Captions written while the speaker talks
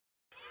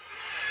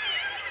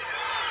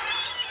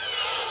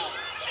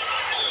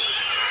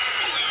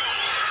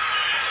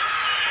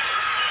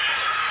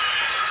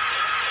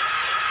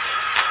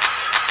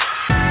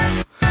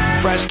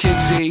Fresh Kid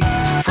Z,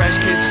 Fresh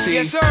Kid C,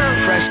 Yes, sir.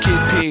 Fresh Kid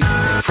P,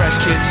 Fresh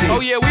Kid T. Oh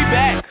yeah, we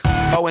back.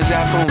 Oh, and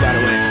Zafoon, by the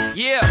way.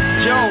 Yeah,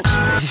 Jones.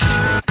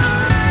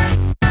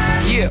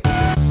 Yeah.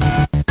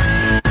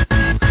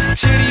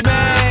 Chitty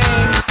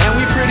bang, and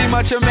we pretty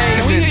much amazing.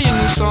 Can we hear your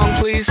new song,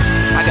 please?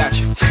 I got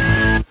you.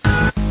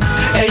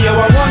 Hey yo,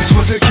 I once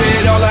was a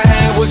kid, all I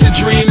had was a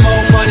dream.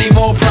 More money,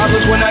 more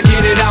problems, when I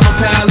get it, I'ma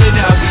pile it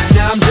up.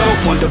 Now I'm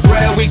dope, want the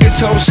bread, we can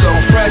toast. So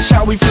fresh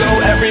how we flow,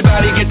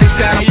 everybody get this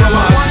style from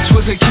us. I once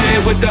was a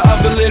kid with the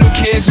other little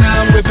kids.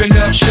 Now I'm ripping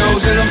up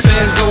shows and them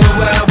fans going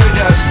wild with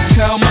us.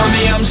 Tell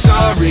mommy I'm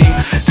sorry,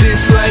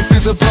 this life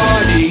is a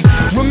party.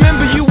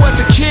 Remember you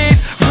was a kid,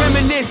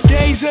 reminisce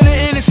days of the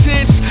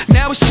innocence.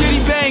 Now it's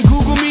chitty bang,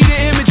 Google me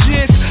the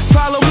images.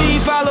 Follow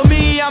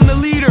me, I'm the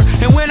leader.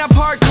 And when I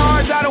park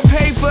cars, I don't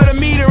pay for the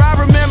meter. I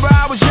remember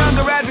I was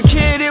younger as a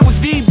kid, it was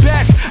the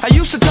best. I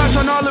used to touch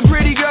on all the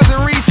pretty girls in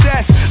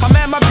recess. I'm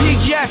at my peak,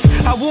 yes,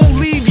 I won't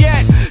leave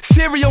yet.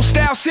 Cereal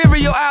style,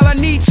 cereal aisle, I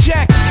need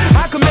checks.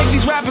 I can make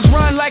these rappers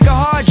run like a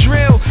hard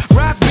drill.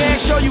 Rock band,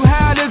 show you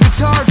how the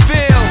guitar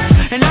feel.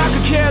 And I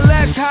could care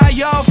less how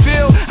y'all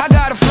feel. I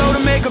got a flow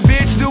to make a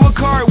bitch do a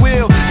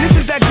cartwheel. This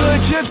is that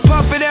good, just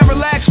pump it and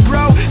relax,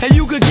 bro. And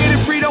you could get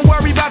it free, don't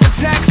worry about the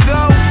tax,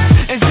 though.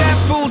 And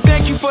Zafoon,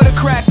 thank you for the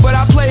crack, but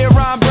I play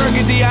around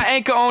Burgundy, I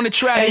anchor on the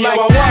track. Hey, like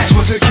yo, I once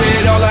was a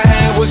kid, all I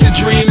had was a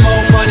dream.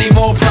 More money,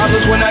 more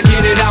problems, when I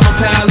get it, I'ma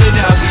pile it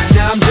up.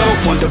 Now I'm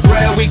dope, want the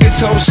bread, we can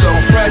toast. So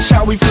fresh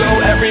how we flow,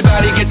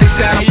 everybody get this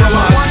style from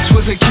us. I once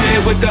was a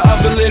kid with the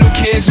other little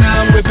kids.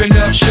 Now I'm ripping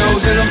up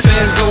shows and them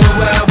fans going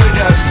wild with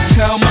us.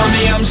 Tell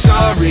mommy I'm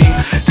sorry,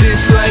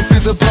 this life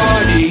is a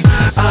party.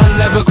 I'm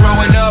never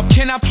growing up.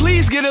 Can I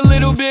please get a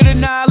little bit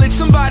of knowledge?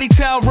 Somebody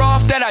tell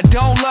Rolf that I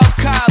don't love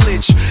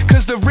college,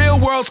 cause the real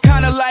world's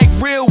kinda like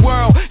real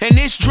world, and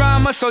it's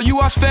drama. So you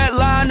are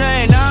Svetlana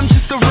and I'm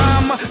just a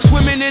rhymer,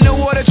 swimming in the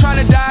water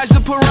trying to dodge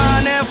the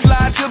piranha and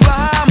fly to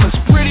Bahamas.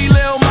 Pretty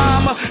little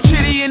mama,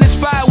 chitty in the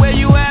spot where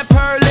you at,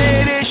 pearl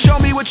lady, show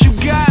me what you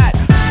got.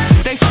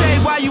 They say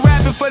why you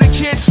rapping for the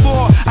kids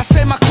for? I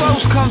say my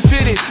clothes come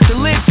fitted, the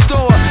lid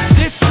store.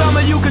 This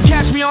summer you could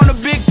catch me on a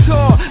big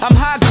tour. I'm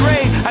high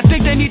grade, I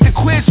think they need to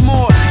quiz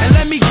more. And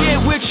let me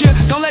get with you,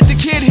 don't let the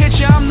kid hit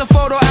you. I'm the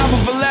photo album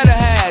Valletta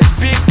has,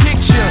 big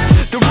picture.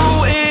 The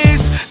rule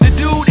is, the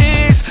dude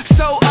is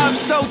so up,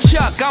 so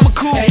Chuck, I'm a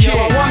cool kid. Yo,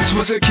 I once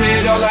was a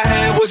kid, all I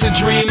had was a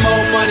dream.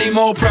 More money,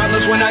 more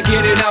problems, when I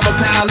get it, I'ma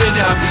pile it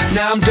up.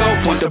 Now I'm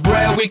dope, want the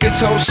bread, we can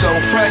toast. So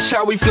fresh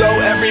how we flow,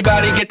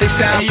 everybody get this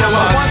style from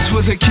us. I once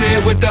was a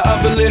kid with the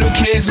other little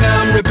kids.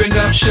 Now I'm ripping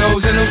up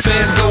shows and them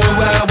fans going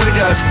wild with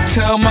us.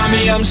 Tell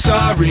mommy I'm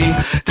sorry,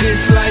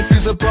 this life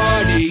is a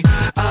party.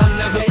 I'm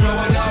never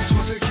growing up,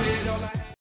 was a kid.